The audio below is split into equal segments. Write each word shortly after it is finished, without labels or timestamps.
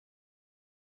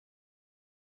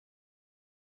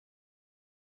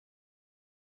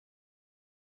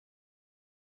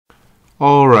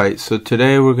Alright, so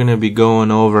today we're going to be going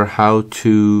over how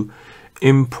to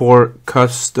import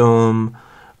custom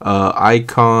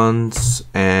icons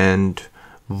and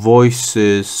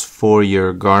voices for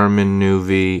your Garmin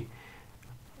NUVI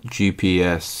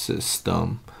GPS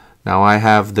system. Now I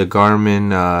have the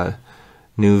Garmin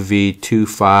NUVI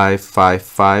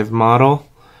 2555 model,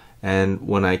 and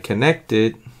when I connect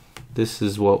it, this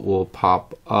is what will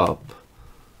pop up.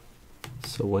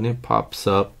 So when it pops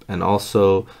up, and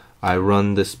also I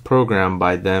run this program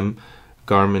by them,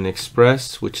 Garmin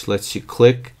Express, which lets you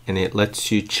click and it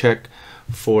lets you check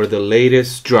for the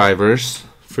latest drivers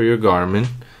for your Garmin.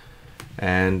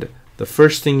 And the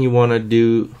first thing you want to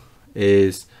do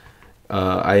is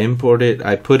I put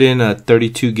in a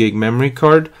 32 gig memory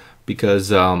card because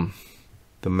the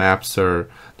maps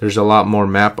there's a lot more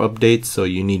map updates, so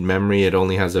you need memory. It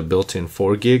only has a built-in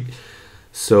 4 gig.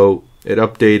 So it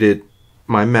updated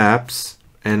my maps,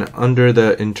 and under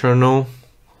the internal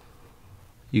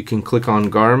you can click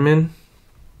on Garmin,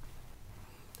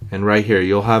 and right here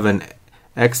you'll have an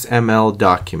XML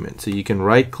document. So you can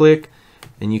right click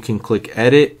and you can click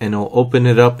edit, and it'll open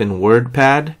it up in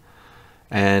WordPad.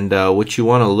 And what you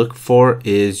want to look for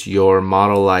is your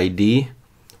model ID,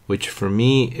 which for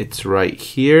me it's right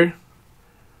here.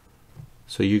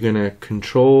 So you're gonna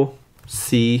Control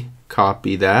C,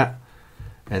 copy that,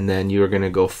 and then you're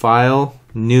gonna go File,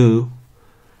 New,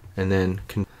 and then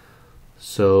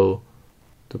so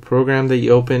the program that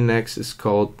you open next is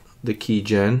called the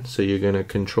Keygen. So you're gonna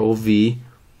Control V,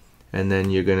 and then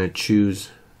you're gonna choose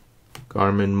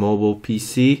Garmin Mobile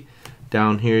PC.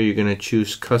 Down here you're gonna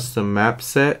choose Custom Map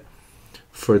Set.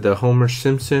 For the Homer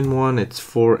Simpson one, it's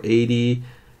 480.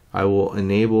 I will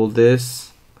enable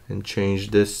this and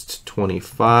change this to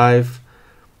 25.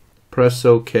 Press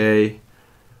OK,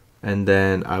 and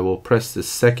then I will press the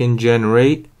second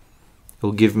generate.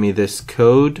 It'll give me this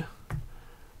code,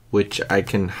 which I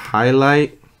can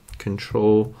highlight,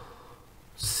 Control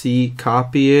C,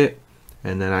 copy it,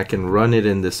 and then I can run it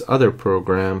in this other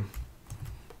program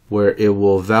where it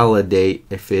will validate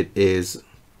if it is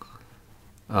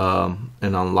an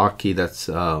unlocky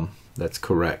that's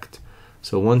correct.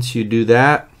 So once you do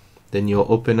that, then you'll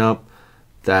open up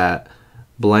that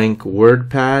blank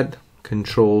WordPad,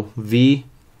 Control V,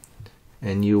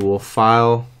 and you will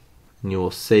file and you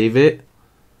will save it.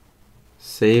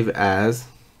 Save as.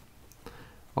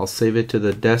 I'll save it to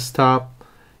the desktop.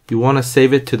 You want to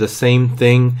save it to the same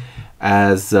thing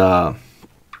as your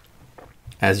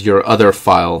other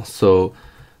file. So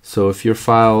if your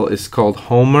file is called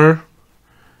Homer,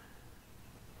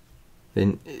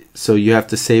 then so you have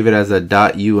to save it as a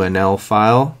 .unl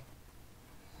file.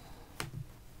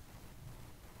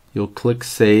 You'll click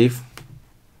save.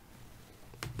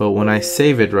 But when I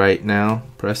save it right now,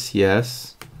 press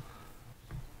yes.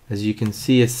 As you can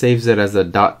see, it saves it as a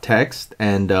 .text.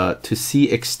 And to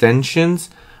see extensions,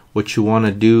 what you want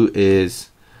to do is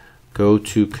go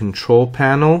to Control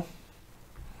Panel,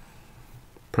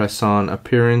 press on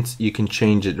Appearance. You can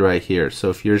change it right here. So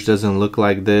if yours doesn't look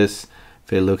like this,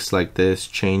 if it looks like this,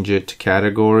 change it to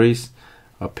Categories,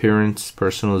 Appearance,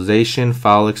 Personalization,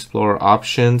 File Explorer,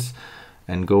 Options,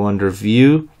 and go under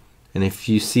View. And if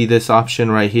you see this option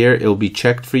right here, it will be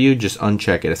checked for you. Just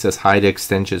uncheck it. It says hide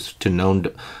extensions to known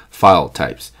file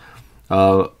types.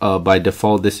 By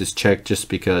default, this is checked just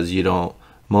because you know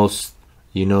this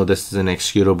is an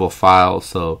executable file,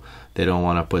 so they don't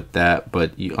want to put that.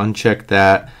 But you uncheck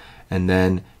that, and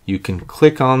then you can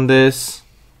click on this.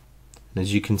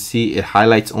 As you can see, it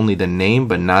highlights only the name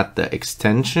but not the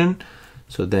extension.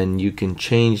 So then you can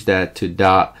change that to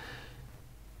dot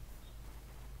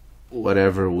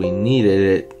whatever we needed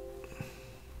it.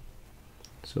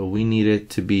 So we need it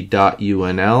to be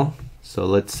 .unl. So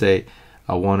let's say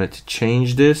I wanted to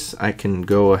change this. I can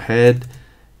go ahead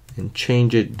and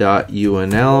change it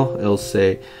 .unl. It'll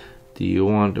say, do you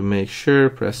want to make sure?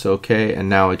 Press OK, and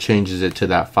now it changes it to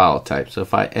that file type. So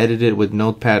if I edit it with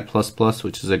Notepad++,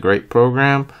 which is a great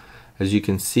program, as you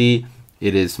can see,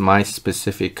 it is my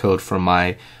specific code for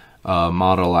my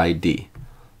model ID.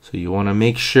 So you want to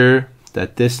make sure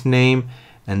that this name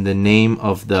and the name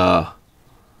of the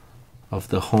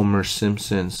Homer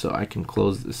Simpson. So I can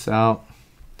close this out.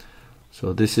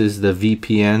 So this is the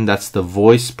VPN, that's the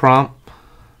voice prompt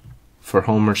for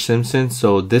Homer Simpson.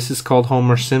 So this is called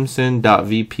Homer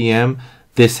Simpson.vpm.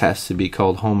 This has to be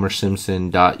called Homer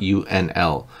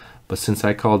Simpson.unl. But since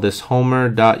I call this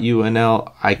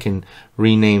Homer.unl, I can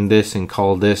rename this and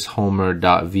call this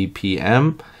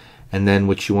Homer.vpm. And then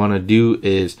what you want to do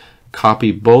is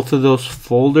copy both of those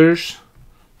folders.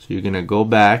 So you're going to go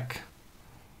back,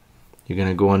 you're going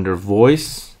to go under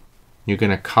voice, you're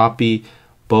going to copy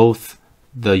both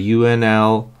the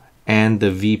UNL and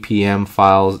the VPM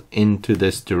files into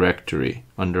this directory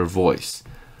under voice.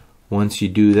 Once you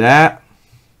do that,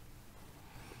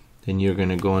 then you're going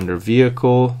to go under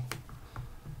vehicle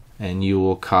and you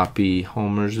will copy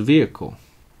Homer's vehicle.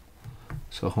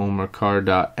 So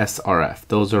homercar.srf.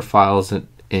 Those are files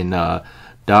in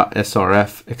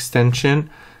 .srf extension.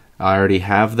 I already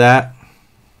have that.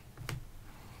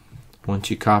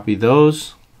 Once you copy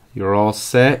those, you're all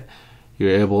set.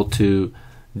 You're able to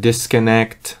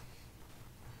disconnect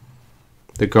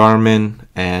the Garmin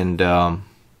and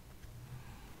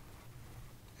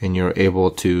you're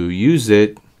able to use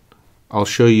it. I'll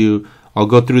show you. I'll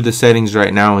go through the settings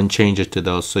right now and change it to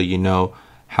those so you know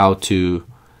how to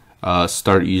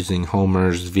start using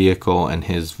Homer's vehicle and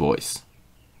his voice.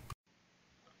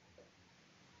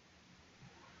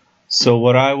 So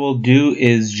what I will do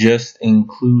is just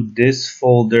include this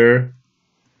folder,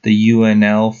 the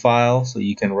UNL file, so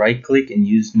you can right click and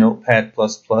use Notepad++,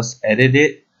 edit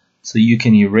it, so you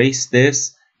can erase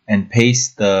this and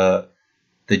paste the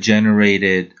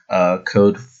generated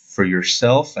code for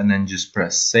yourself, and then just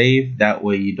press save. That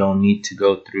way you don't need to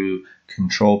go through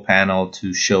control panel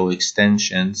to show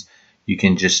extensions. You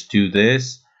can just do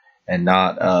this and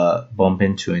not bump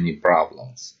into any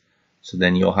problems. So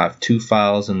then you'll have two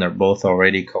files and they're both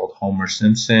already called Homer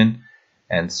Simpson,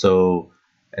 and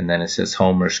then it says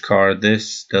Homer's car.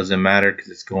 This doesn't matter because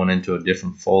it's going into a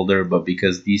different folder, but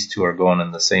because these two are going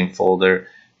in the same folder,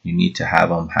 you need to have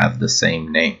them have the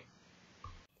same name.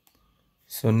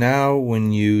 So now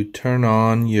when you turn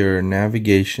on your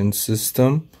navigation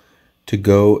system to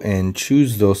go and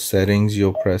choose those settings,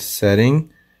 you'll press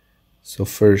setting. So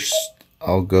first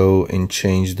I'll go and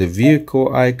change the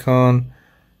vehicle icon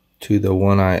to the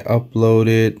one I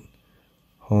uploaded,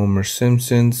 Homer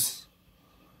Simpson's.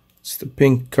 It's the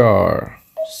pink car.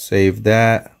 Save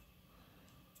that.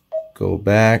 Go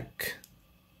back.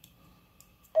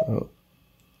 Oh.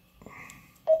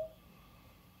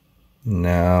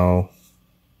 Now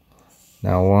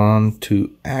on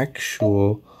to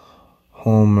actual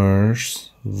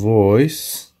Homer's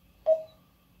voice.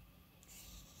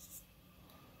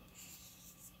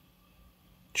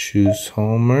 Choose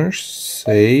Homer,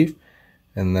 save,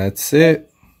 and that's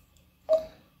it.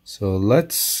 So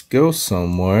let's go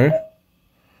somewhere.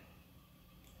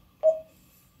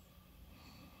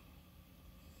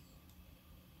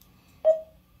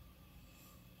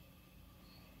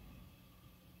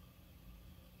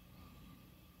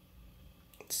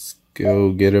 Let's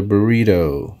go get a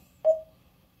burrito.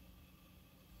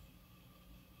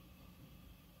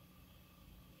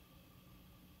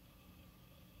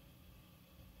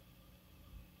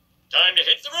 Time to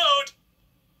hit the road.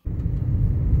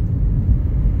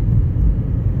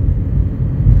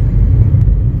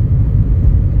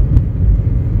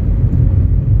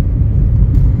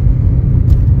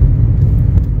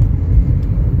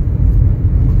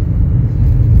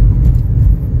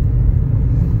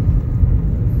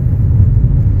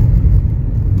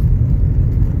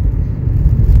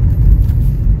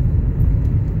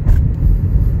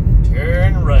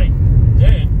 Turn right,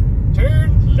 then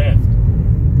turn left.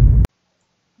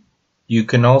 You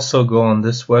can also go on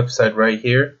this website right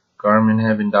here,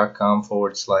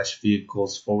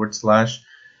 garminheaven.com/vehicles/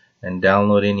 and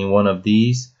download any one of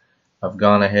these. I've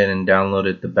gone ahead and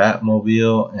downloaded the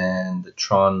Batmobile and the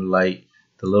Tron Light,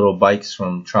 the little bikes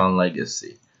from Tron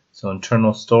Legacy. So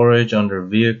internal storage under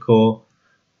vehicle,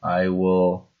 I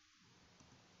will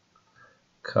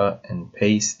cut and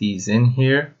paste these in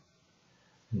here.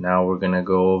 Now we're going to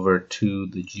go over to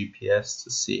the GPS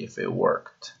to see if it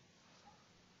worked.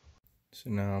 So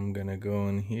now I'm going to go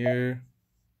in here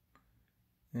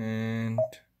and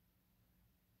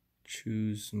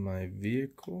choose my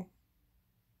vehicle.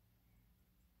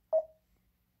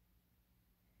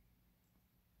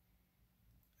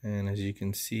 And as you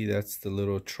can see, that's the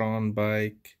little Tron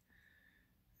bike,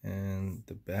 and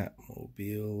the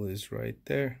Batmobile is right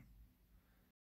there.